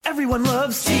Everyone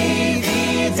loves TV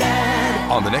Dad.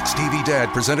 On the next TV Dad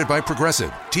presented by Progressive,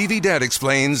 TV Dad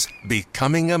explains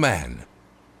becoming a man.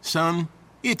 Son,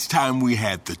 it's time we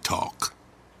had the talk.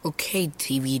 Okay,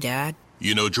 TV Dad.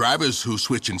 You know, drivers who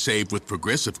switch and save with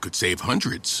Progressive could save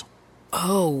hundreds.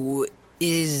 Oh,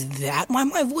 is that why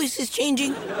my voice is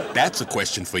changing? That's a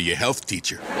question for your health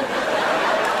teacher.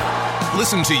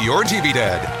 Listen to your TV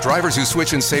Dad. Drivers who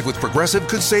switch and save with Progressive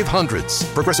could save hundreds.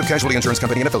 Progressive Casualty Insurance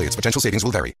Company and affiliates. Potential savings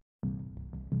will vary.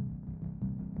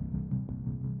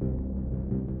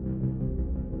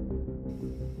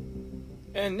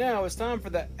 And now it's time for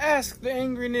the Ask the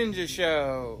Angry Ninja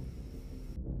Show.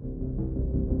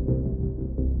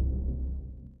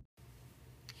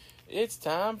 It's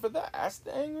time for the Ask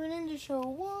the Angry Ninja Show.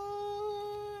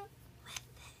 What?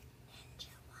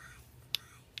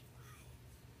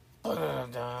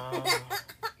 Ba-da-da-da.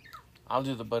 I'll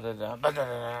do the ba-da-da.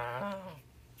 Ba-da-da-da.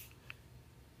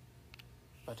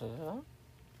 Ba-da-da.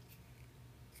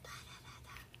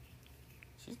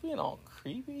 She's being all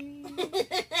creepy.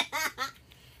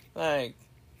 like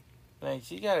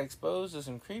she got exposed to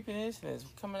some creepiness and it's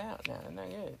coming out now. It's not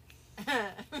good.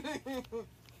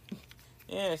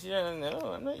 Yeah, she doesn't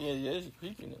know. I'm not. Yeah, there's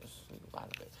creepiness. There's a lot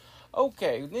of it.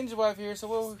 Okay, Ninja Wife here. So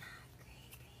what?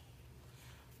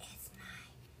 It's my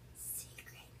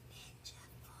secret ninja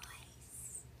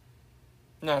voice.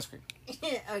 No, it's creepy.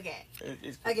 Okay.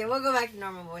 It's Okay, we'll go back to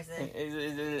normal voice then.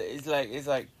 It's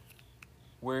like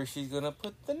where she's gonna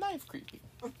put the knife creepy.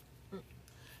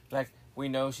 Like we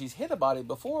know she's hit a body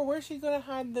before. Where's she gonna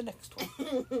hide the next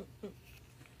one?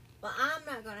 Well, I'm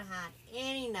not gonna hide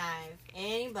any knife,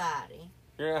 anybody.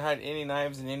 You're gonna hide any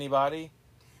knives in anybody?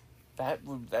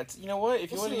 That's you know what?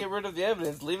 If you want to get rid of the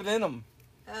evidence, leave it in them.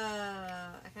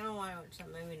 I kind of want to watch some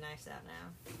movie Knives Out now.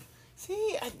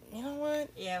 See, you know what?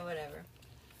 Yeah, whatever.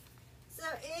 So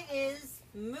it is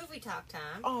movie talk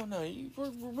time. Oh no,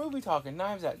 we're movie talking.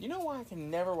 Knives Out. You know why I can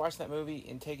never watch that movie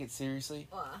and take it seriously?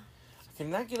 What? I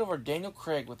cannot get over Daniel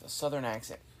Craig with a southern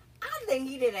accent. I think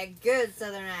he did a good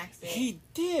southern accent. He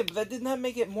did, but that did not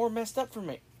make it more messed up for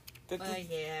me.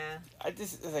 Yeah. I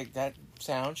just like that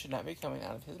sound should not be coming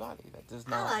out of his body. That does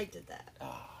not. I liked it that.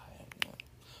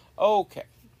 Okay.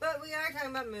 But we are talking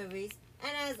about movies,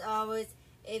 and as always,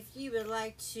 if you would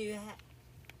like to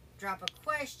drop a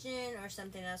question or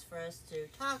something else for us to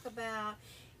talk about,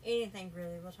 anything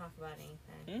really, we'll talk about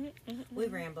anything. We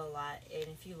ramble a lot, and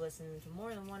if you listen to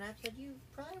more than one episode, you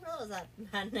probably realize that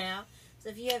by now. So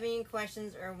if you have any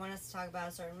questions or want us to talk about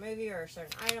a certain movie or a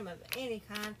certain item of any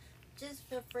kind, just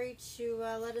feel free to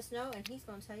let us know, and he's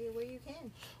going to tell you where you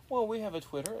can. Well, we have a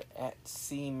Twitter at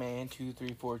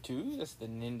cman2342. That's the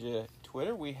Ninja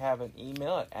Twitter. We have an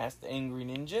email at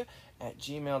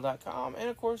asktheangryninja@gmail.com. And,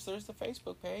 of course, there's the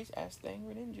Facebook page, Ask the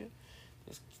Angry Ninja.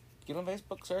 Just get on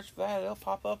Facebook, search for that. It'll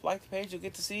pop up. Like the page. You'll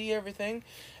get to see everything.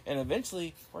 And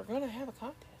eventually, we're going to have a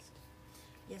contest.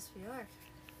 Yes, we are.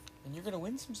 And you're going to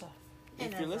win some stuff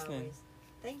And if you're listening. Always,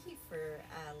 thank you for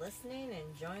listening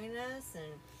and joining us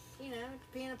and,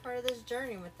 being a part of this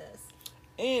journey with us.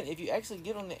 And if you actually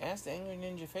get on the Ask the Angry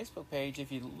Ninja Facebook page,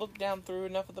 if you look down through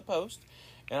enough of the post,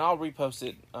 and I'll repost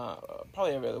it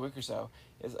probably every other week or so,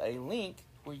 is a link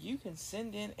where you can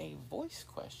send in a voice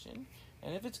question,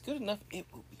 and if it's good enough, it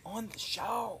will be on the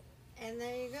show. And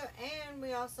there you go. And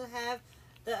we also have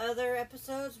the other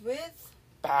episodes with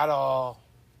Battle.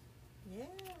 Yeah.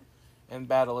 And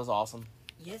Battle is awesome.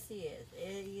 Yes, he is.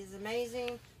 He is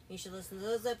amazing. You should listen to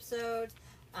those episodes.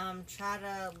 Try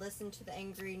to listen to the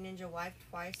Angry Ninja Wife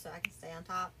twice so I can stay on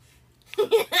top.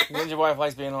 Ninja Wife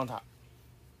likes being on top.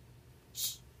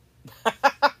 Shh. I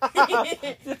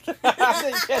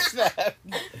didn't catch that.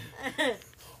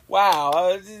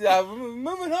 Wow.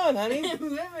 Moving on, honey.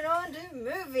 Moving on to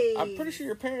movies. I'm pretty sure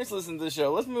your parents listen to the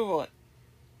show. Let's move on.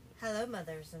 Hello,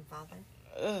 mothers and fathers.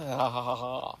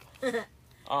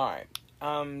 Alright.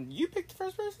 You picked the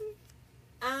first person?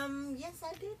 Yes,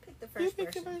 I did pick the first You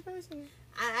picked person. the first person.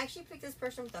 I actually picked this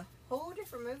person with a whole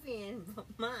different movie in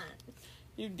mind.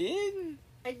 You did?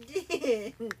 I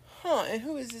did. Huh, and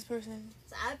who is this person?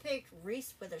 So I picked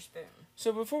Reese Witherspoon.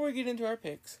 So before we get into our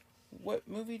picks, what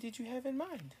movie did you have in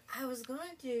mind? I was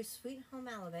going to do Sweet Home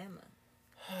Alabama.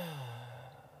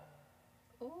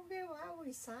 Okay, why are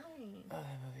we sighing? Oh,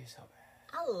 that movie's so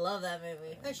bad. I love that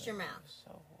movie. Hush your mouth.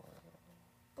 So horrible.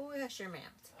 Boy, hush your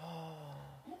mouth.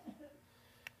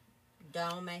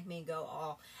 Don't make me go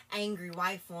all angry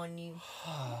wife on you.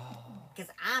 Because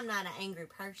I'm not an angry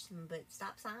person, but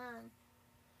stop sighing.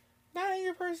 Not an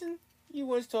angry person? You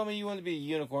once told me you wanted to be a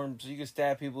unicorn so you could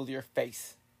stab people with your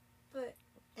face. But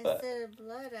instead of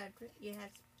blood, you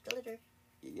have glitter.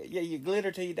 Yeah, you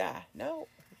glitter till you die. No.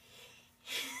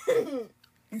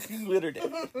 Glitter day.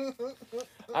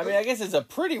 I mean, I guess it's a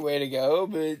pretty way to go,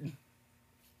 but...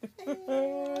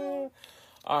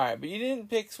 Alright, but you didn't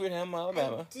pick Sweet Home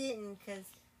Alabama. I didn't, because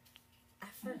I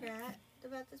forgot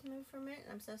about this movie for a minute.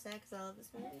 I'm so sad because I love this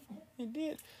movie. You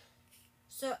did.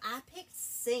 So I picked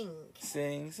Sing.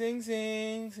 Sing, sing,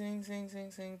 sing, sing, sing,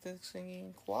 sing, sing, the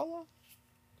singing koala?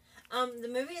 The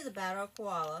movie is about a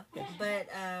koala, but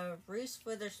Reese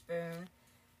Witherspoon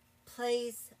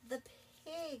plays the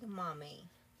pig mommy.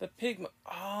 The pig...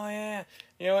 Oh, yeah.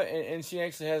 You know what? And she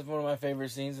actually has one of my favorite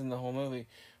scenes in the whole movie.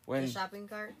 When... The shopping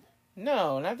cart?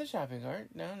 No, not the shopping cart.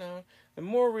 No. The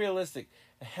more realistic.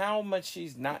 How much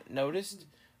she's not noticed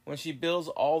when she builds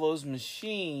all those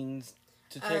machines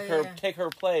to take her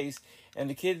place, and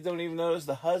the kids don't even notice,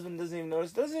 the husband doesn't even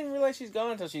notice, doesn't even realize she's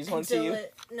gone until she's on to you.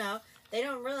 No, they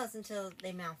don't realize until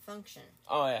they malfunction.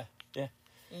 Oh, yeah. Yeah.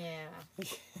 Yeah.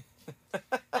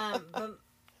 But,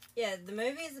 yeah, the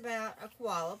movie is about a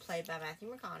koala played by Matthew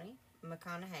McConaughey.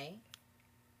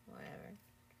 Whatever.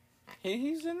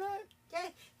 He's in that? Yeah,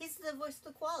 he's the voice of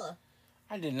the koala.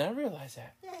 I did not realize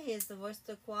that. Yeah, he is the voice of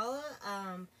the koala.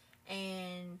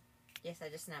 And yes, I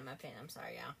just snapped my pen. I'm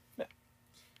sorry, y'all. No.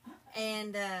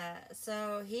 And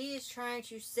so he is trying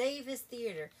to save his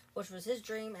theater, which was his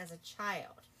dream as a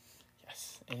child.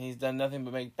 Yes, and he's done nothing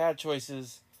but make bad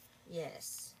choices.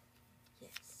 Yes.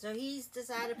 So he's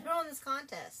decided to put on this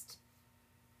contest.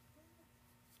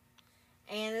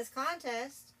 And this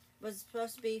contest was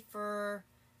supposed to be for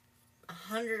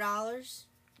 $100.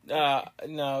 No,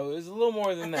 it was a little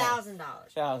more than that. $1,000.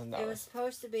 $1,000. It was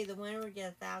supposed to be the winner would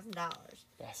get $1,000.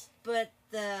 Yes. But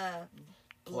the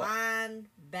blind,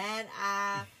 bad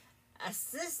eye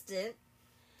assistant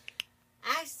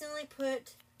accidentally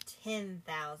put $100,000.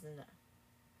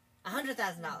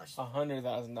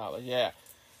 $100,000, yeah.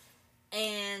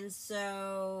 And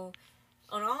so,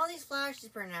 on all these flyers she's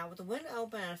printing out with the window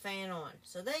open and a fan on.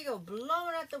 So they go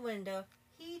blowing out the window.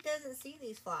 He doesn't see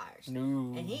these flyers.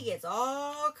 No. And he gets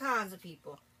all kinds of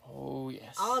people. Oh,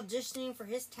 yes. Auditioning for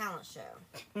his talent show.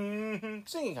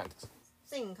 Singing contest.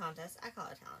 Singing contest. I call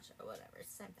it a talent show. Whatever.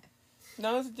 It's the same thing.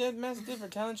 No, it's a massive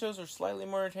difference. Talent shows are slightly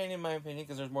more entertaining, in my opinion,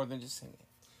 because there's more than just singing.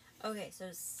 Okay,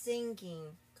 so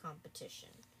singing competition.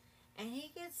 And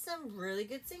he gets some really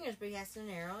good singers, but he has to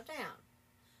narrow it down.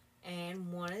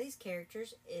 And one of these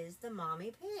characters is the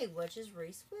mommy pig, which is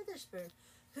Reese Witherspoon,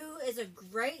 who is a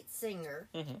great singer,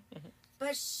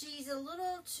 but she's a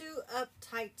little too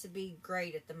uptight to be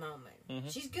great at the moment.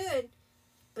 She's good,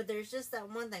 but there's just that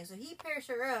one thing. So he pairs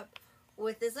her up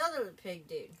with this other pig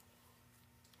dude,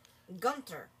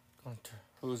 Gunter,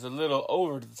 who's a little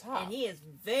over the top. and he is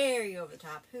very over the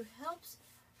top, who helps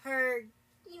her,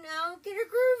 get her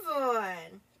groove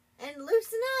on and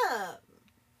loosen up.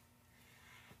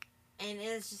 And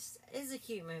it's a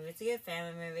cute movie. It's a good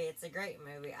family movie. It's a great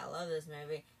movie. I love this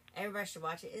movie. Everybody should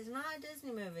watch it. It's not a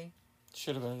Disney movie.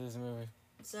 Should have been a Disney movie.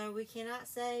 So we cannot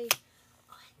say,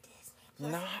 Disney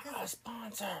Plus. Not a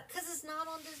sponsor. Because it's not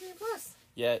on Disney Plus.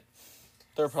 Yet.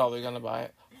 They're probably going to buy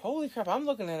it. Holy crap, I'm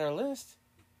looking at our list.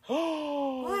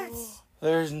 What?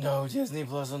 There's no Disney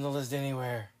Plus on the list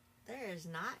anywhere. There is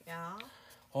not, y'all.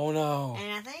 Oh, no.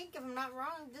 And I think, if I'm not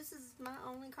wrong, this is my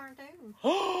only cartoon.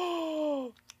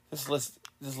 This list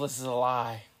is a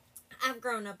lie. I've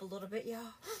grown up a little bit,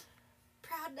 y'all.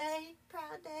 Proud day.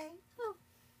 Oh.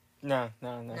 No,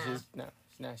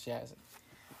 she hasn't.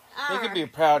 All It could be a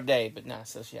proud day, but no,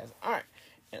 so she hasn't. Alright,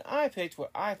 and I picked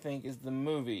what I think is the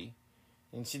movie,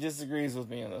 and she disagrees with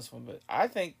me on this one, but I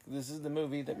think this is the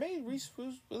movie that made Reese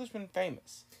Witherspoon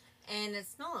famous. And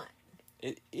it's not.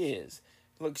 It is.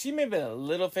 Look, she may have been a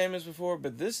little famous before,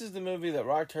 but this is the movie that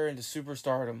rocked her into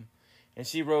superstardom, and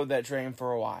she rode that train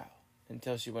for a while,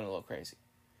 until she went a little crazy.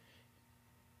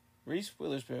 Reese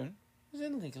Witherspoon was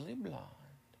in Legally Blonde.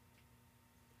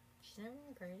 She never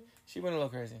went crazy. She went a little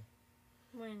crazy.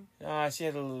 When? She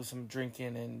had some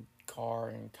drinking and car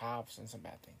and cops and some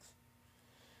bad things.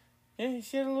 Yeah,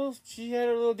 she had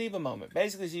a little diva moment.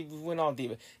 Basically, she went all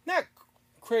diva. Not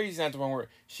crazy, not the wrong word.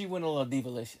 She went a little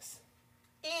divalicious.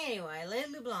 Anyway,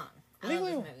 Legally Blonde. I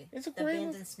Legally love this movie. It's a the great bends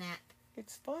movie. and snap.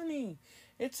 It's funny.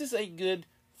 It's just a good,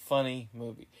 funny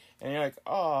movie. And you're like,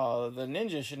 oh, the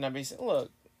ninja should not be...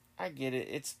 Look, I get it.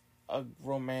 It's a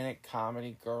romantic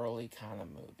comedy, girly kind of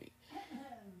movie.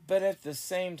 But at the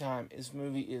same time, this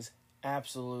movie is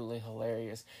absolutely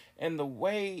hilarious. And the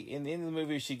way, in the end of the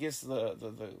movie, she gets the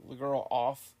girl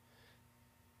off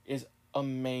is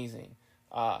amazing.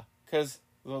 Because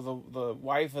the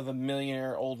wife of the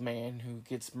millionaire old man who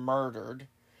gets murdered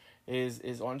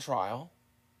is on trial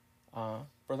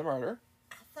for the murder.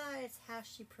 I thought it's how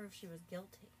she proved she was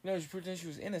guilty. No, she pretended she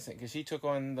was innocent because she took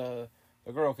on the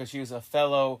the girl, because she was a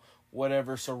fellow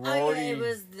whatever sorority. Oh, yeah, it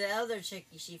was the other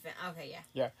chickie she found. Okay, yeah.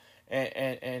 Yeah,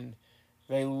 and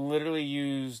they literally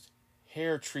used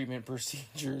hair treatment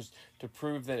procedures to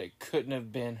prove that it couldn't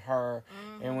have been her.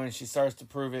 Mm-hmm. And when she starts to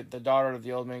prove it, the daughter of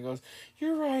the old man goes,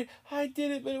 "You're right, I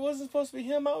did it, but it wasn't supposed to be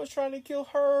him. I was trying to kill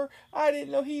her. I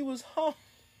didn't know he was home."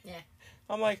 Yeah.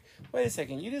 I'm like, wait a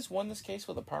second, you just won this case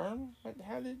with a perm?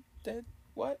 How did that,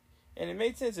 what? And it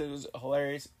made sense. It was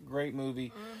hilarious, great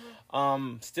movie.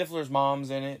 Mm-hmm. Stifler's mom's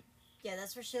in it. Yeah,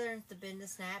 that's where she learns to bend the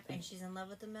snap, and she's in love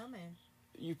with the mailman.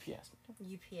 UPS.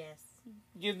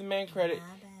 Give the man credit.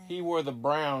 He wore the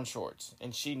brown shorts,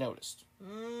 and she noticed.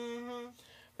 Mm-hmm.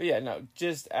 But yeah, no,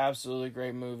 just absolutely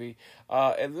great movie.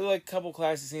 It looked like a couple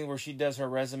classic scenes where she does her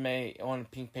resume on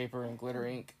pink paper and glitter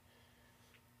ink.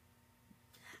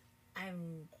 I've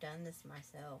done this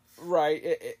myself.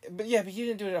 Right, but you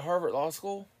didn't do it at Harvard Law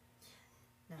School?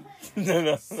 No.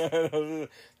 No.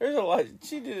 There's a lot.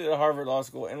 She did it at Harvard Law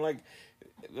School, and like,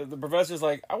 the professor's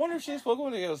like, I wonder if she spoke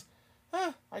when he goes,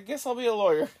 I guess I'll be a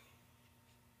lawyer.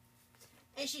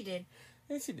 And she did.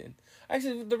 And she did.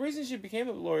 Actually, the reason she became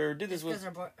a lawyer because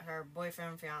her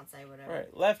boyfriend, fiance, whatever.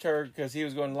 Right, left her because he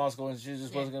was going to law school and she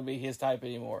just wasn't going to be his type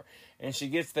anymore. And she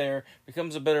gets there,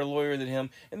 becomes a better lawyer than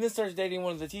him, and then starts dating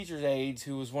one of the teacher's aides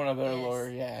who was one of a better lawyer.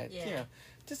 Yeah, you know,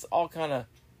 just all kind of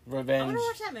revenge. I want to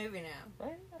watch that movie now.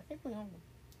 Right, I think we own them.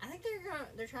 I think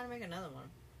they're trying to make another one.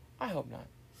 I hope not.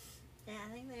 Yeah,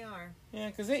 I think they are. Yeah,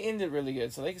 because they ended really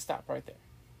good, so they can stop right there.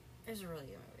 It was a really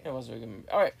good movie. It was a really good movie.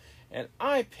 All right, and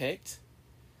I picked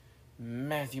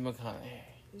Matthew McConaughey.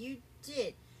 You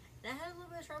did. And I had a little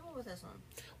bit of trouble with this one.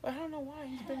 Well, I don't know why.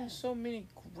 He's been in so many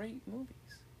great movies.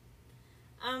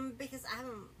 Because I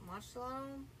haven't watched a lot of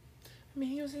them. I mean,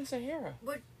 he was in Sahara.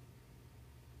 But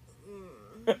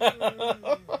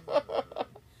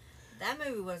that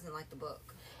movie wasn't like the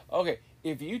book. Okay,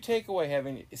 if you take away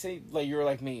having, say, like you're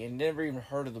like me and never even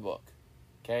heard of the book,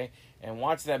 okay, and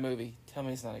watch that movie, tell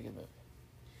me it's not a good movie.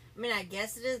 I mean, I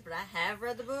guess it is, but I have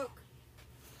read the book.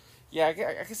 Yeah,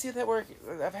 I can see that where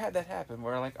I've had that happen,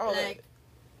 where I'm like, oh, like,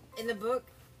 in the book,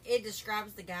 it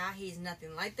describes the guy. He's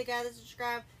nothing like the guy that's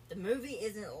described. The movie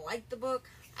isn't like the book,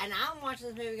 and I'm watching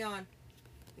this movie going,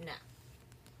 no.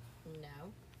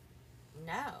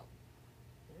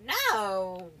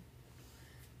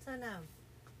 So no.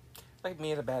 Like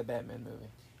me in a bad Batman movie.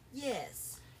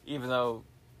 Yes. Even though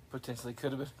potentially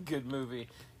could have been a good movie,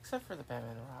 except for the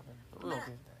Batman and Robin. But we won't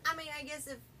get into that. I mean, I guess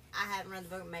if I hadn't read the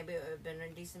book, maybe it would have been a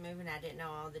decent movie, and I didn't know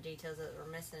all the details that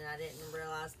were missing, and I didn't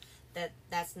realize that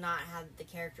that's not how the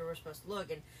character was supposed to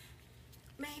look, and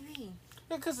maybe.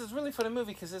 Yeah, because it's a really funny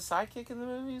movie, because his sidekick in the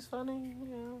movie is funny, you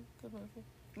know, good movie.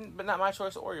 But not my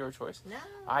choice or your choice. No.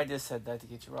 I just said that to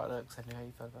get you routed up, because I knew how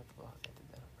you felt about the book. I did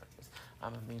that on purpose.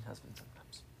 I'm a mean husband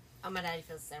sometimes. Oh, my daddy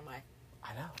feels the same way.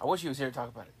 I know. I wish he was here to talk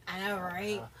about it. I know,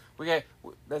 right?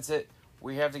 That's it.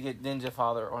 We have to get Ninja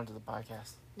Father onto the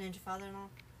podcast. Ninja Father-in-law?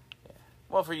 Yeah.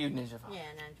 Well, for you, Ninja Father.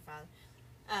 Yeah, Ninja Father.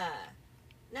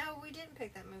 No, we didn't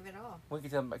pick that movie at all. We could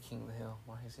tell him about King of the Hill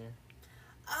while he's here.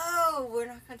 Oh, we're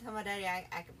not going to tell my daddy I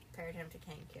compared him to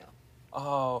King Kill.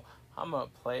 Oh, I'm going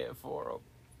to play it for him.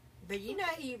 But you know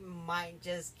he might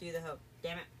just do the whole,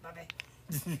 damn it, Bobby.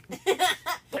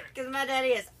 Because my daddy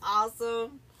is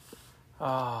awesome.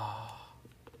 Oh.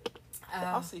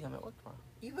 I'll see him at work tomorrow.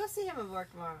 You will see him at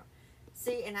work tomorrow.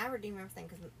 See, and I redeem everything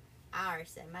because I already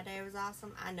said my dad was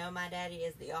awesome. I know my daddy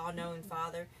is the all-knowing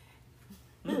father.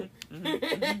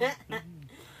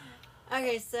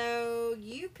 Okay, so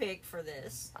you picked for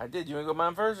this. I did. You want to go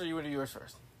mine first, or you want to do yours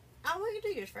first? Oh, we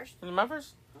can do yours first. You do mine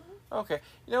 1st? Mm-hmm. Okay.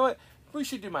 You know what? We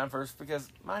should do mine first because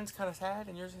mine's kind of sad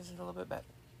and yours is a little bit better.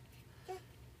 Yeah.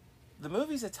 The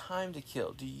movie's A Time to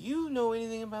Kill. Do you know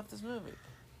anything about this movie?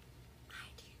 I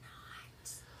do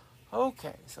not.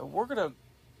 Okay, so we're going to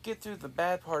get through the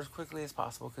bad part as quickly as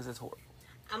possible because it's horrible.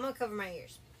 I'm going to cover my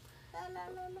ears.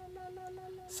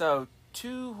 So,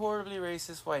 2 horribly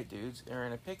racist white dudes are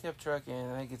in a pickup truck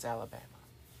in, I think it's Alabama.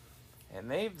 And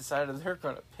they've decided they're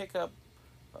going to pick up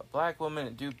a black woman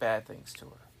and do bad things to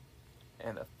her.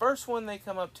 And the first one they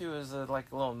come up to is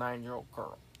like a little 9-year-old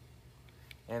girl.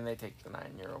 And they take the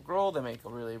 9-year-old girl, they make a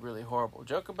really, really horrible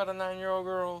joke about a 9-year-old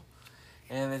girl,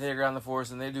 and they take her out in the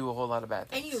forest and they do a whole lot of bad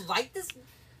things. And you like this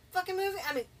fucking movie?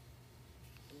 I mean...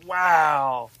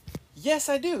 Wow! Yes,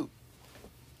 I do.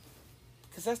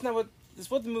 Because that's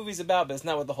what the movie's about, but it's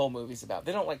not what the whole movie's about.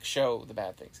 They don't, like, show the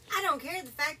bad things. I don't care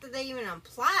the fact that they even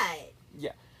imply it.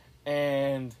 Yeah.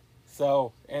 And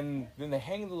then they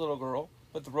hang the little girl,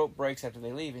 but the rope breaks after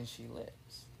they leave and she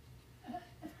lives.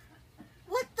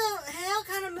 What the hell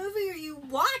kind of movie are you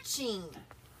watching?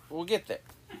 We'll get there.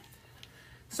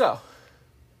 So,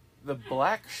 the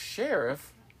black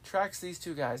sheriff tracks these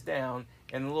two guys down,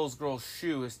 and the little girl's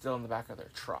shoe is still in the back of their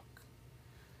truck.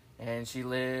 And she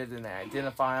lived, and they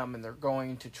identify them, and they're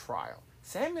going to trial.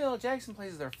 Samuel L. Jackson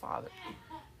plays their father.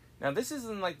 Now, this is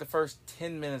in like the first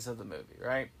 10 minutes of the movie,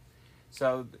 right?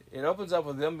 So it opens up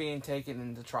with them being taken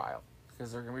into trial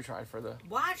because they're going to be tried for the...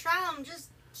 Why try them? Just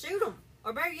shoot them.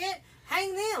 Or better yet,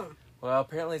 hang them. Well,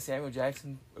 apparently Samuel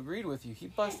Jackson agreed with you. He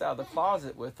busts out of the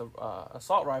closet with a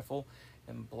assault rifle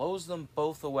and blows them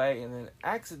both away and then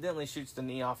accidentally shoots the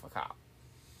knee off a cop.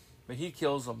 But he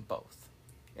kills them both.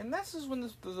 And this is when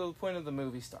the point of the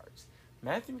movie starts.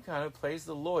 Matthew McConaughey plays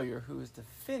the lawyer who is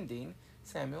defending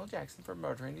Samuel Jackson for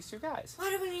murdering these two guys. Why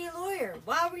do we need a lawyer?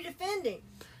 Why are we defending?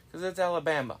 Because it's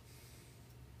Alabama.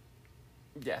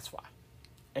 Yeah, that's why.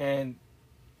 And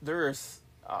there's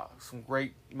some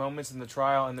great moments in the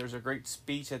trial, and there's a great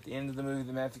speech at the end of the movie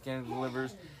that Matthew McConaughey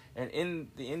delivers. And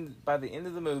by the end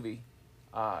of the movie,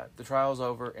 the trial's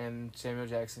over, and Samuel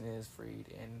Jackson is freed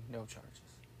and no charges.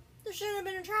 There shouldn't have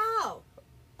been a trial.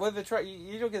 Well,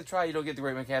 you don't get the trial, you don't get the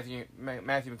great Matthew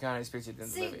McConaughey speech at the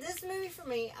end of the movie. See, this movie for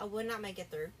me, I would not make it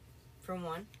through, for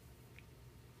one.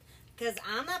 Because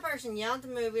I'm that person yelling at the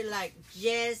movie like,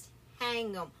 just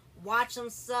hang them. Watch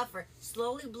them suffer.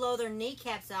 Slowly blow their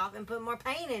kneecaps off and put more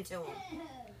pain into them.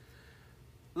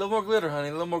 A little more glitter, honey.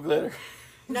 A little more glitter.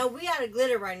 No, we out of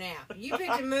glitter right now. You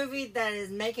picked a movie that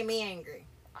is making me angry.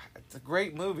 It's a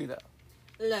great movie, though.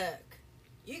 Look,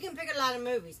 you can pick a lot of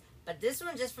movies, but this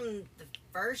one, just from the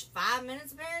first 5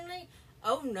 minutes, apparently,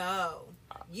 oh no.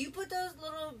 You put those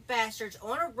little bastards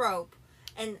on a rope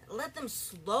and let them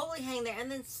slowly hang there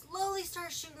and then slowly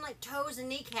start shooting like toes and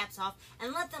kneecaps off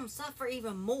and let them suffer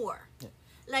even more. Yeah.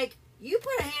 Like, you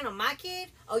put a hand on my kid,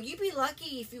 oh, you be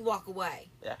lucky if you walk away.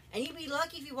 Yeah. And you be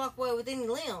lucky if you walk away with any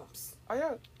limbs. Oh,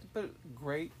 yeah. But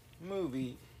great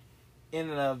movie. In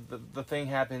and of the thing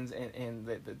happens and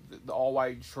the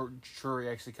all-white jury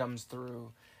actually comes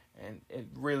through, and it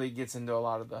really gets into a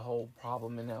lot of the whole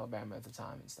problem in Alabama at the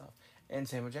time and stuff. And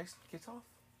Samuel Jackson gets off.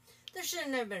 There should have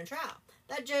never been a trial.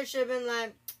 That judge should have been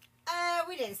like,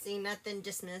 we didn't see nothing,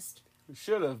 dismissed.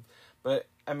 Should have. But,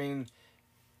 I mean,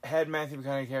 had Matthew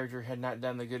McConaughey's character had not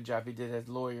done the good job he did as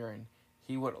lawyer, and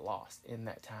he would have lost in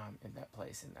that time, in that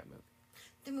place, in that movie.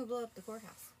 Then we blow up the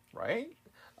courthouse. Right?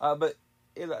 But...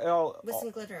 It all with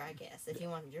some glitter, I guess. If you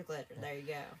wanted your glitter, there you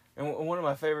go. And one of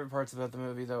my favorite parts about the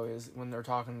movie, though, is when they're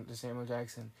talking to Samuel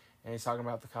Jackson, and he's talking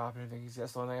about the cop and everything. He says,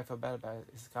 "That's the only thing I feel bad about.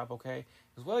 Is the cop okay?"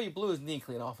 He goes, "Well, you blew his knee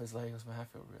clean off his leg." He goes, "Man, I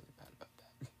feel really bad about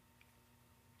that."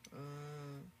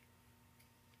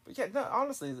 But yeah, no,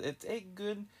 honestly, it's a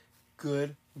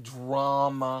good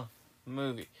drama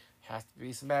movie. Has to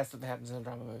be some bad stuff that happens in a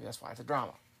drama movie. That's why it's a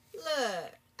drama.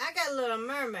 Look, I got Little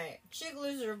Mermaid. Chick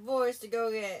loses her voice to go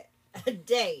get a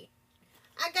date.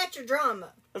 I got your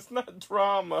drama. That's not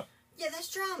drama. Yeah, that's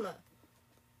drama.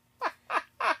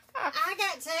 I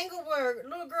got Tangled where a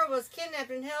little girl was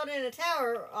kidnapped and held in a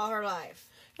tower all her life.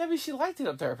 Yeah, but she liked it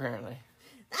up there, apparently.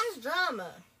 That's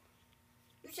drama.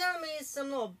 You're telling me it's some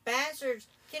little bastards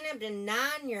kidnapped a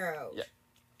 9-year-old? Yeah.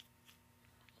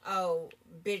 Oh,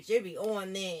 bitch, it'd be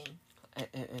on then.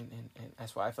 And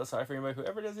that's why I feel sorry for anybody who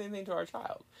ever does anything to our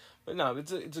child. But no,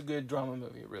 it's a good drama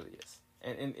movie. It really is.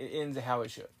 And it ends how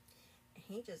it should.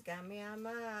 He just got me out of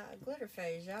my glitter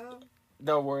phase, y'all.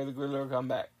 Don't worry, the glitter will come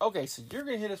back. Okay, so you're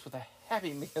going to hit us with a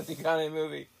happy Matthew McConaughey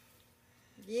movie.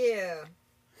 Yeah.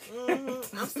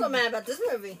 Mm-hmm. I'm still mad about this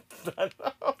movie. I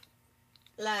know.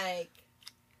 Like,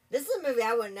 this is a movie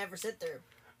I would never sit through.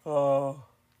 Oh.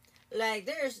 Like,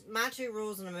 there's my 2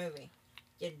 rules in a movie.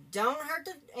 You don't hurt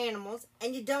the animals,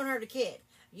 and you don't hurt a kid.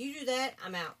 You do that,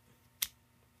 I'm out.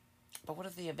 But what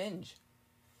if they avenge?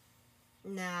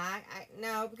 Nah,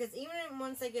 no, because even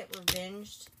once they get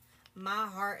revenged, my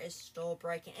heart is still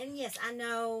breaking. And yes, I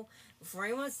know, before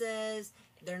anyone says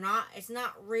it's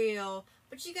not real,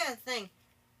 but you gotta think,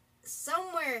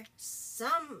 somewhere,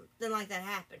 something like that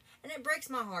happened, and it breaks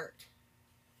my heart.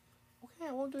 Okay,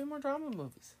 I won't do any more drama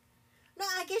movies. No,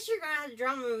 I guess you're gonna have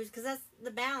drama movies, because that's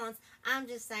the balance. I'm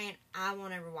just saying, I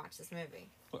won't ever watch this movie.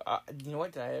 You know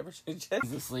what, did I ever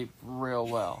suggest to sleep real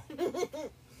well?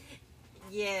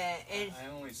 Yeah, I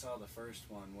only saw the first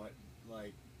one.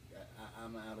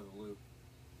 I'm out of the loop.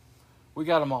 We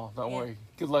got them all. Don't worry.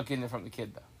 Good luck getting it from the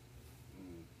kid, though.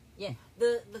 Yeah,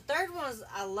 the third one is,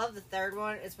 I love the third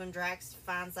one. It's when Drax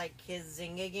finds like his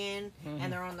Zing again,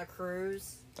 and they're on the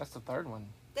cruise. That's the third one.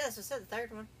 Yeah, that's what I said. The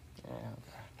third one. Yeah.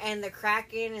 Okay. And the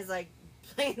Kraken is like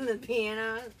playing the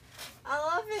piano. I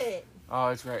love it. Oh,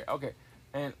 it's great. Okay,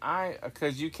 and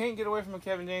because you can't get away from a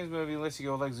Kevin James movie unless you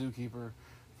go like Zookeeper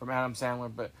from Adam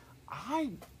Sandler, but I,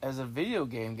 as a video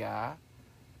game guy,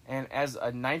 And as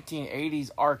a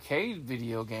 1980s arcade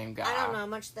video game guy, I don't know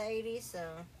much of the 80s,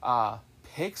 so.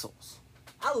 Pixels.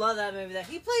 I love that movie, though.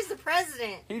 He plays the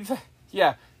president.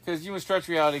 Yeah, because you in Stretch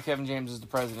Reality, Kevin James is the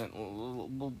president.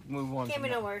 We'll move on. Can't be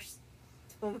no worse.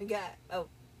 Oh my god.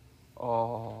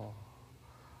 Oh,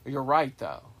 you're right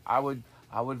though. I would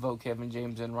vote Kevin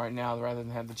James in right now rather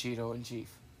than have the Cheeto in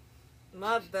chief.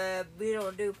 My bad. We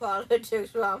don't do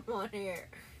politics while I'm on here.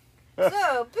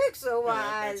 So, pixel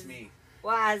wise, That's me.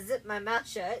 why I zip my mouth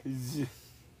shut?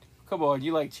 Come on,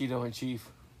 you like Cheeto in chief?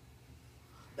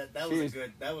 That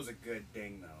was a good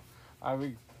ding though. I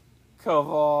mean, come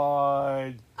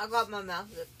on. I got my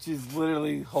mouth zipped. She's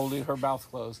literally holding her mouth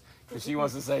closed because she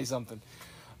wants to say something.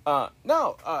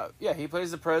 Yeah, he plays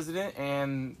the president,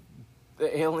 and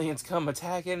the aliens come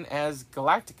attacking as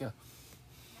Galactica.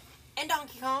 And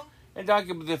Donkey Kong. And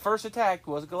the first attack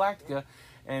was Galactica,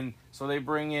 and so they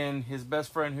bring in his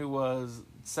best friend, who was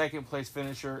second place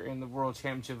finisher in the World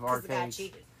Championship of Because Arcades. the guy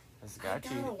cheated. That's the guy I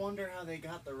cheated. gotta wonder how they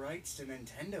got the rights to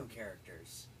Nintendo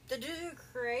characters. The dude who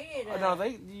created it.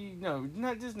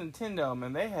 Not just Nintendo,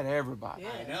 man. They had everybody. Yeah.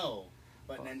 I know,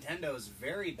 but Nintendo's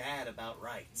very bad about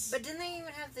rights. But didn't they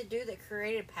even have the dude that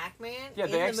created Pac-Man? Yeah,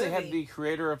 in they the actually had movie? the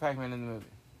creator of Pac-Man in the movie.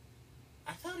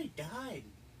 I thought he died.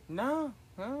 No.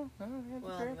 They had the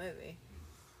Well, creator. in the movie.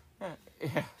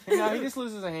 Yeah. No, he just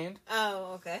loses a hand.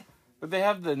 Oh, okay. But they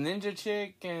have the ninja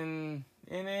chick in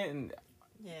it, and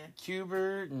Yeah.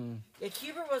 Cubert, and Yeah,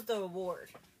 Cuber was the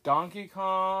award. Donkey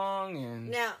Kong, and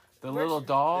Now, the we're- little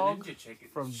dog The ninja chicken.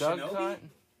 from Duck Shinobi?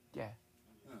 Hunt. Yeah.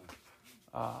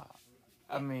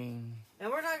 I mean, Now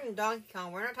we're talking Donkey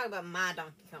Kong. We're not talking about my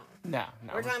Donkey Kong. no.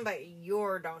 We're talking about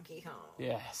your Donkey Kong.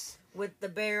 Yes. With the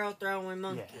barrel throwing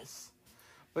monkey. Yes.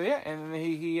 But yeah, and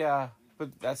then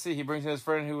but that's it. He brings in his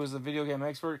friend who was a video game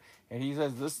expert, and he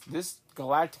says this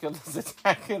Galactica, this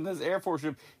attack in this Air Force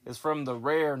ship is from the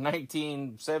rare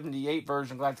 1978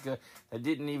 version of Galactica that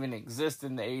didn't even exist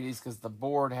in the 80s because the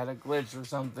board had a glitch or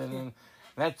something, and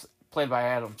that's played by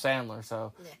Adam Sandler.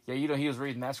 So yeah, he was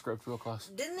reading that script real close.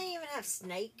 Didn't they even have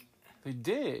Snake? They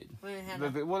did. When it had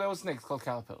Well, that was next called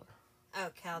Caterpillar.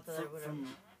 Caterpillar, whatever.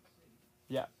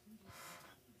 Yeah.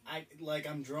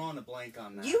 I'm drawing a blank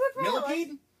on that. You would probably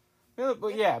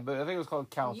Millipede? But I think it was called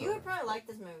Caterpillar. You would probably like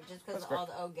this movie just because That's of all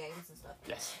the old games and stuff.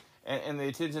 Yes. And the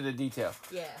attention to detail.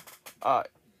 Yeah.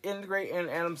 Integrate in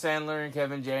Adam Sandler and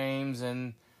Kevin James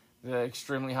and the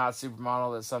extremely hot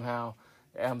supermodel that somehow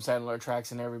Adam Sandler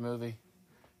attracts in every movie.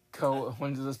 Go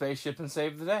into the spaceship and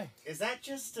save the day. Is that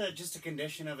just a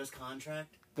condition of his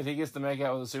contract? That he gets to make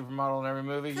out with a supermodel in every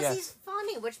movie? Because Yes. he's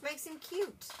funny, which makes him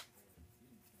cute.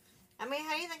 I mean,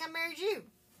 how do you think I married you?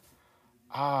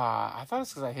 I thought it's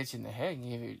because I hit you in the head and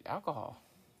gave you alcohol.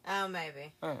 Oh,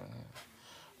 maybe.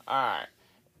 Alright.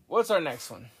 What's our next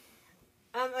one?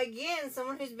 Again,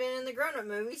 someone who's been in the grown-up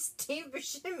movies, Steve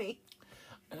Buscemi.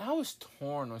 And I was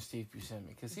torn with Steve Buscemi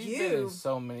because he's You? been in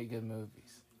so many good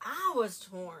movies. I was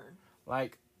torn.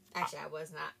 Like, Actually, I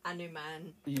was not. I knew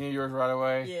mine. you knew yours right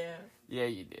away? Yeah. Yeah,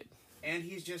 you did. And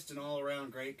he's just an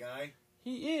all-around great guy.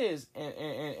 He is,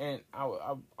 and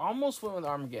I almost went with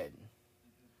Armageddon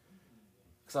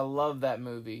because I love that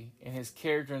movie, and his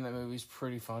character in that movie is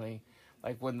pretty funny.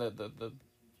 Like when the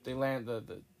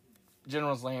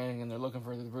general's landing and they're looking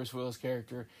for the Bruce Willis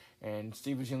character, and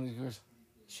Steve Buscemi goes,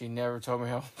 "She never told me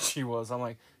how old she was." I'm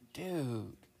like,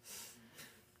 dude,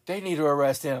 they need to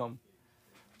arrest him.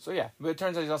 So yeah, but it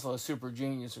turns out he's also a super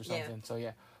genius or something. Yeah. So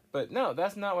yeah, but no,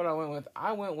 that's not what I went with.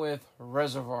 I went with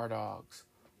Reservoir Dogs.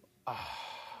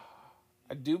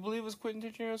 I do believe it was Quentin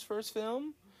Tarantino's first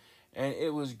film, and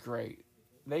it was great.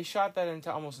 They shot that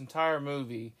almost entire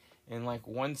movie in like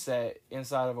one set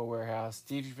inside of a warehouse.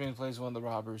 Steve Buscemi plays one of the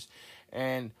robbers,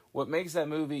 and what makes that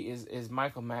movie is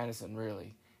Michael Madison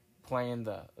really playing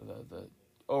the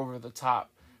over the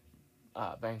top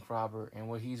bank robber and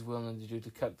what he's willing to do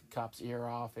to cut the cop's ear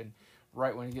off, and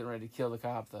right when he's getting ready to kill the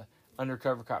cop, the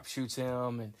undercover cop shoots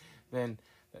him, and then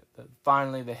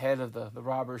finally the head of the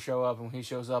robbers show up, and when he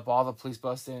shows up, all the police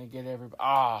bust in and get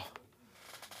everybody.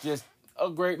 Just a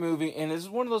great movie, and it's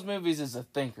one of those movies as a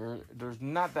thinker. There's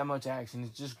not that much action.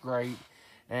 It's just great,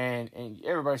 and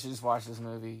everybody should just watch this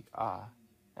movie. I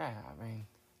mean,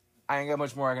 I ain't got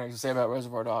much more I can actually say about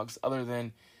Reservoir Dogs other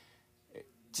than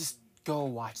just go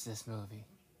watch this movie.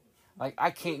 Like,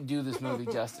 I can't do this movie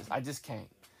justice. I just can't.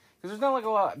 Because there's not like a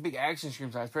lot of big action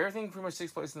scream sides, but everything pretty much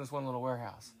takes place in this one little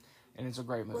warehouse. And it's a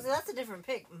great movie. Well, see, that's a different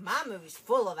pick. My movie's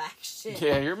full of action.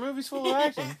 Yeah, your movie's full of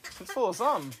action. It's full of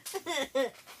something.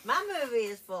 My movie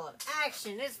is full of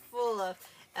action. It's full of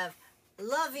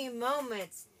loving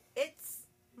moments. It's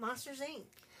Monsters, Inc.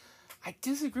 I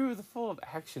disagree with the full of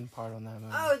action part on that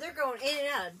movie. Oh, they're going in and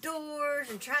out of doors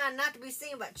and trying not to be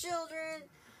seen by children.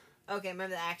 Okay,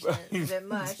 maybe the action is a bit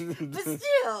much, but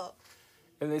still.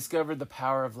 And they discovered the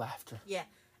power of laughter. Yeah.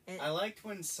 And I liked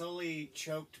when Sully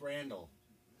choked Randall.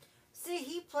 see,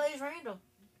 he plays Randall.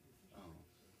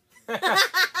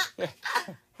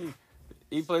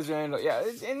 He plays Randall. Yeah,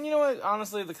 and you know what?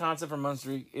 Honestly, the concept for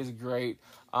Monster Inc. is great.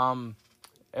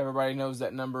 Everybody knows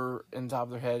that number in the top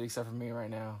of their head except for me right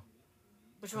now.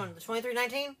 Which one? The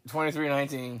 2319?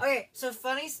 2319. Okay, so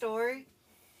funny story.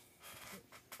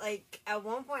 Like, at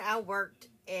one point, I worked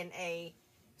in a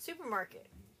supermarket.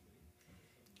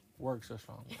 Worked so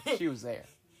strong. She was there.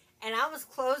 And I was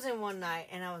closing one night,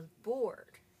 and I was bored.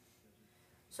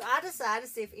 So I decided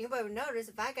to see if anybody would notice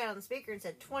if I got on the speaker and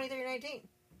said 2319.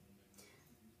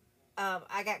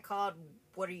 I got called,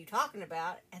 "What are you talking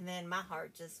about?" And then my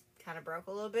heart just kind of broke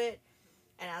a little bit.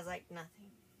 And I was like,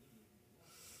 nothing.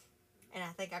 And I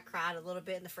think I cried a little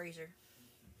bit in the freezer.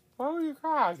 Why would you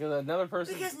cry? Because another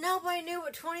person... Because nobody knew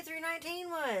what 2319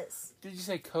 was. Did you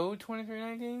say code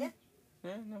 2319? Yeah.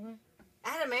 Yeah, no way. I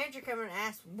had a manager come in and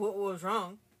ask what was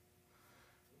wrong.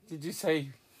 Did you say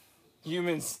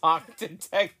human sock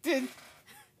detected?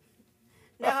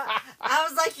 No, I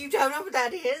was like, you don't know what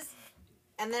that is?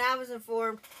 And then I was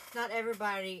informed not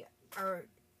everybody are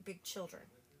big children.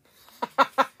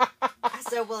 I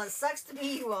said, well, it sucks to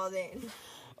be you all then.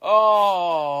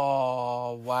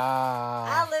 Oh, wow.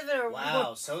 I live in a...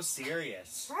 Wow, so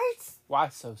serious. Right? Why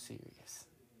so serious?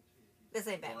 This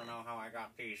ain't bad. Wanna know how I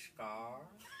got these scars?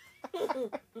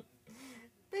 But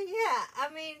yeah, I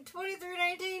mean,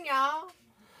 2319, y'all.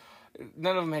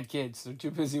 None of them had kids. They're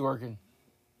too busy working.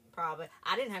 Probably.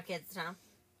 I didn't have kids at the time.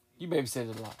 You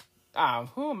babysitted a lot.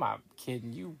 Who am I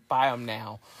kidding? You buy them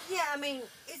now. Yeah, I mean,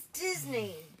 it's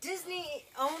Disney. Disney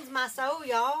owns my soul,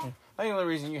 y'all. I think the only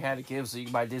reason you had a kid was so you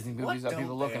could buy Disney movies What without people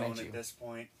don't looking they own at you. at this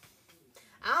point?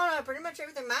 I don't know. Pretty much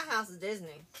everything in my house is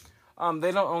Disney.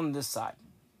 They don't own this side.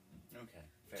 Okay.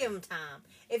 fair. Give them time.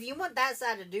 If you want that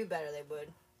side to do better, they would.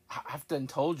 I've done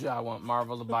told you I want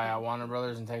Marvel to buy out Warner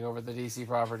Brothers and take over the DC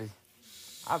property.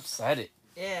 I've said it.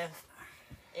 Yeah.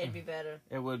 It'd be better.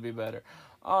 It would be better.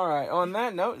 All right. On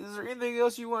that note, is there anything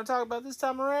else you want to talk about this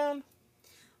time around?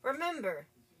 Remember,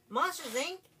 Monsters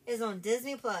Inc. is on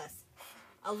Disney Plus.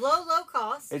 A low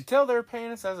cost. Until they're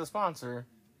paying us as a sponsor,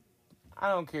 I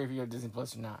don't care if you have Disney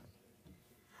Plus or not.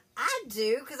 I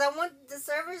do, because I want the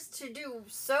service to do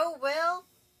so well.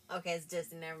 Okay, it's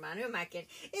Disney. Never mind. Who am I kidding?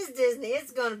 It's Disney.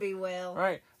 It's going to be well.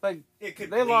 Right? Like, It could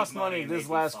they bleed lost money money and this they'd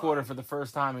be last fine. quarter for the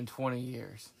first time in 20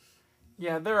 years.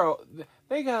 Yeah,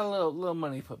 they got a little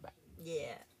money put back.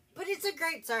 Yeah. But it's a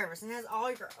great service and has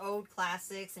all your old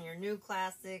classics and your new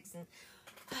classics. And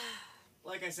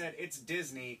Like I said, it's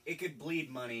Disney. It could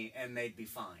bleed money and they'd be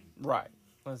fine. Right.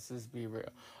 Let's just be real.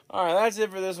 All right, that's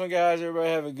it for this one, guys.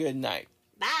 Everybody have a good night.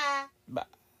 bye. Bye.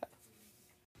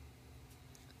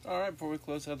 All right, before we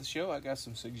close out the show, I got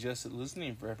some suggested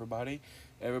listening for everybody.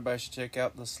 Everybody should check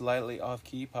out the Slightly Off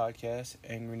Key podcast,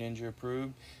 Angry Ninja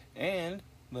approved, and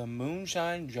the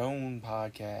Moonshine Joan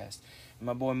podcast. And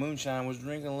my boy Moonshine was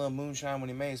drinking a little moonshine when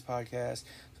he made his podcast.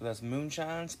 So that's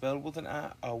Moonshine spelled with an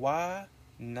I, a Y,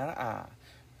 not an I.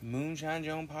 Moonshine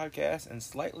Joan podcast and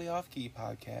Slightly Off Key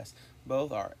podcast.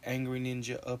 Both are Angry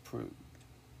Ninja approved.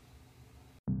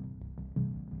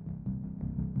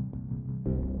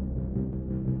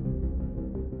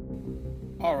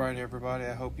 Alright everybody,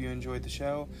 I hope you enjoyed the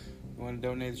show. If you want to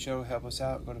donate the show, help us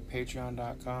out, go to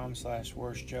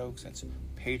patreon.com/worstjokes. That's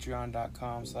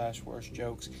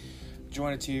patreon.com/worstjokes.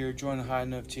 Join a tier, join a high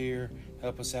enough tier,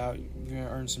 help us out. You're going to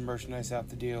earn some merchandise out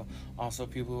the deal. Also,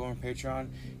 people who are on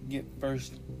Patreon get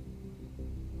first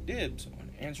dibs on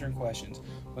answering questions.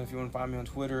 But if you want to find me on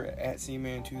Twitter at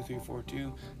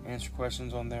cman2342, answer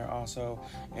questions on there also,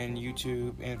 and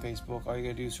YouTube and Facebook. All you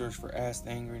gotta do is search for Ask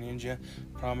the Angry Ninja.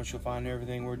 Promise you'll find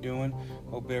everything we're doing.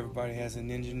 Hope everybody has a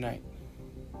ninja night.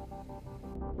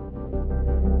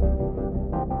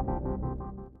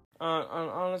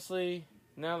 Honestly,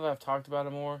 now that I've talked about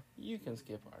it more, you can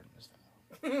skip Artemis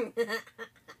Fowl.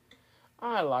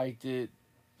 I liked it,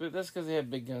 but that's because they had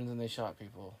big guns and they shot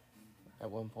people at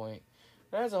one point.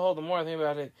 But as a whole, the more I think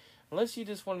about it, unless you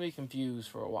just want to be confused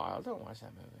for a while, don't watch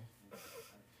that movie.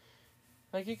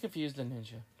 Like, get confused the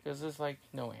ninja, because there's, like,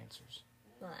 no answers.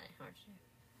 Well, that ain't hard to do.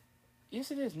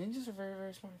 Yes, it is. Ninjas are very,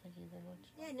 very smart. Thank you very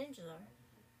much. Yeah, ninjas are.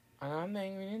 And I'm the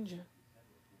angry ninja.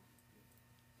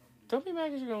 Don't be mad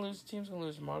because you're going to lose. The team's going to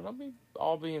lose tomorrow. Don't be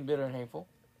all being bitter and hateful.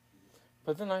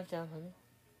 Put the knife down, honey.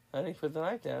 Honey, put the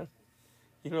knife down.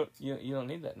 You don't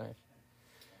need that knife.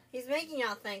 He's making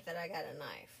y'all think that I got a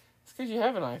knife. It's because you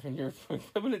have a knife and you're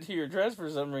putting it to your dress for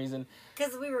some reason.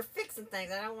 Because we were fixing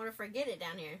things. I don't want to forget it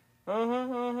down here.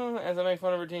 As I make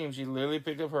fun of her team, she literally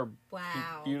picked up her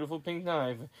beautiful pink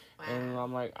knife. Wow. And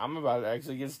I'm like, I'm about to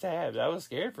actually get stabbed. I was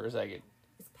scared for a second.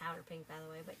 It's powder pink, by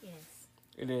the way, but yes.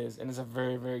 It is, and it's a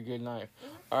very, very good knife.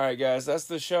 All right, guys, that's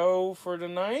the show for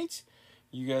tonight.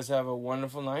 You guys have a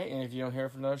wonderful night, and if you don't hear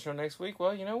from another show next week,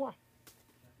 well, you know why.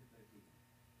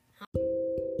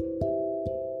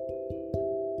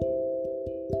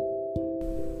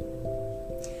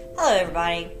 Hello,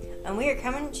 everybody. We are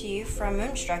coming to you from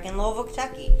Moonstruck in Louisville,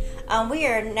 Kentucky. We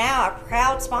are now a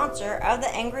proud sponsor of the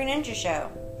Angry Ninja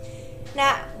Show.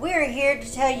 Now, we are here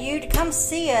to tell you to come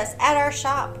see us at our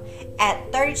shop at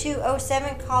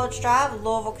 3207 College Drive,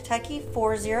 Louisville, Kentucky,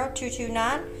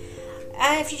 40229.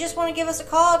 If you just want to give us a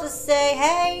call to say,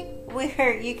 hey,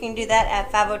 you can do that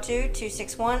at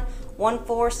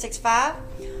 502-261-1465.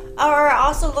 Or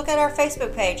also look at our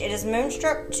Facebook page. It is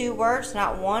Moonstruck, 2 words,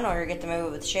 not one, or you get the movie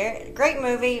with share. Great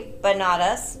movie, but not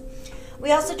us.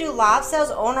 We also do live sales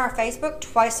on our Facebook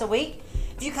twice a week.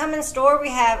 If you come in store, we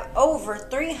have over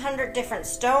 300 different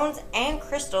stones and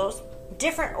crystals,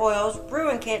 different oils,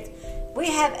 brewing kits. We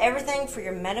have everything for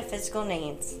your metaphysical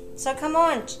needs. So come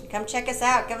on, come check us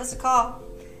out. Give us a call.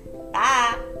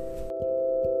 Bye.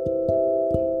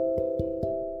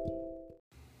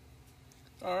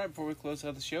 All right, before we close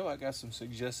out the show, I got some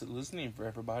suggested listening for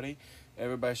everybody.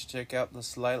 Everybody should check out the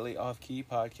Slightly Off Key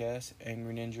podcast,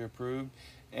 Angry Ninja approved,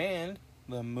 and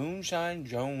the Moonshine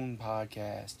Joan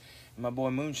podcast. And my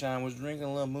boy Moonshine was drinking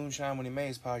a little moonshine when he made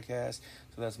his podcast.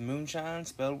 So that's Moonshine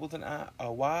spelled with an I,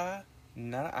 a Y,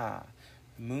 not an I.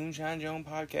 Moonshine Joan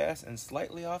podcast and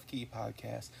Slightly Off Key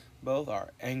podcast. Both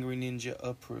are Angry Ninja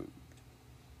approved.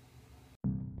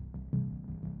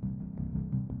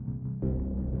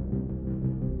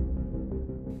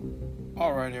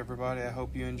 Alright, everybody, I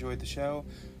hope you enjoyed the show.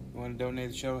 If you want to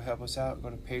donate the show, help us out, go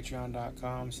to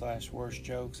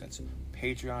patreon.com/worstjokes. That's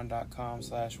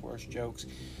patreon.com/worstjokes.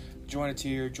 Join a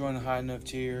tier, join the high enough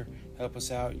tier, help us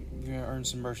out. You're going to earn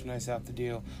some merchandise out the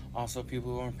deal. Also,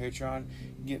 people who are on Patreon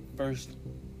get first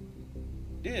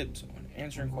dibs on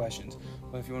answering questions.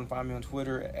 But if you want to find me on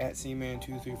Twitter at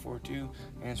cman2342,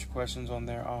 answer questions on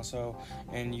there also,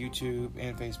 and YouTube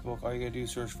and Facebook. All you gotta do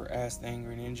is search for Ask the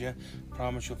Angry Ninja.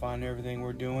 Promise you'll find everything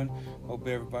we're doing. Hope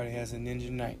everybody has a ninja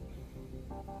night.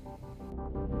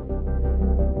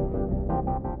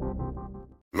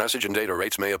 Message and data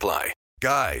rates may apply.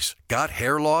 Guys, got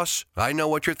hair loss? I know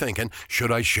what you're thinking.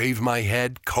 Should I shave my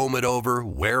head, comb it over,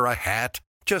 wear a hat?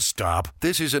 Just stop.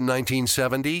 This isn't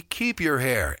 1970. Keep your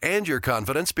hair and your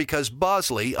confidence because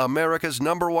Bosley, America's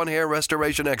 #1 hair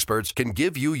restoration experts, can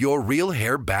give you your real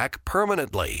hair back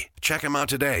permanently. Check them out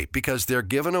today because they're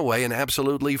giving away an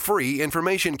absolutely free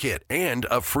information kit and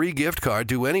a free gift card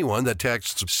to anyone that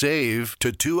texts SAVE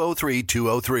to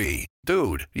 203-203.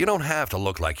 Dude, you don't have to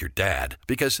look like your dad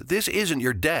because this isn't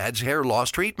your dad's hair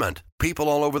loss treatment. People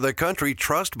all over the country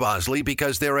trust Bosley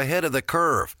because they're ahead of the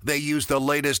curve. They use the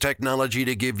latest technology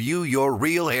to give you your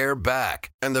real hair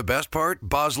back. And the best part?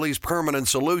 Bosley's permanent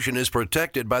solution is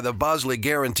protected by the Bosley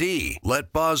Guarantee.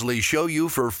 Let Bosley show you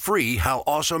for free how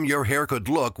awesome your hair could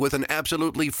look with an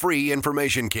absolutely free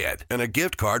information kit and a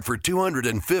gift card for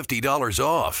 $250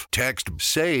 off. Text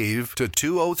SAVE to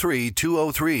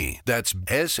 203-203. That's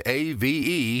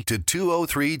SAVE to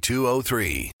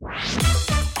 203-203.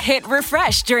 Hit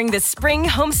refresh during the Spring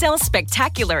Home Sale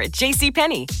Spectacular at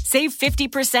JCPenney. Save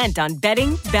 50% on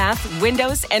bedding, bath,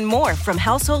 windows, and more from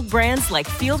household brands like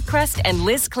Fieldcrest and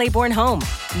Liz Claiborne Home.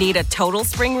 Need a total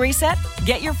spring reset?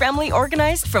 Get your family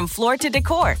organized from floor to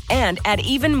decor and add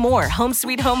even more home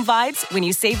sweet home vibes when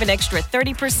you save an extra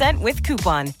 30% with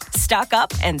coupon. Stock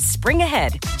up and spring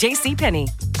ahead. JCPenney.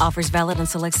 Offers valid on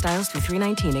select styles through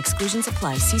 3/19. Exclusions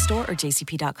apply. See store or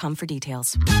jcp.com for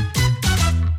details.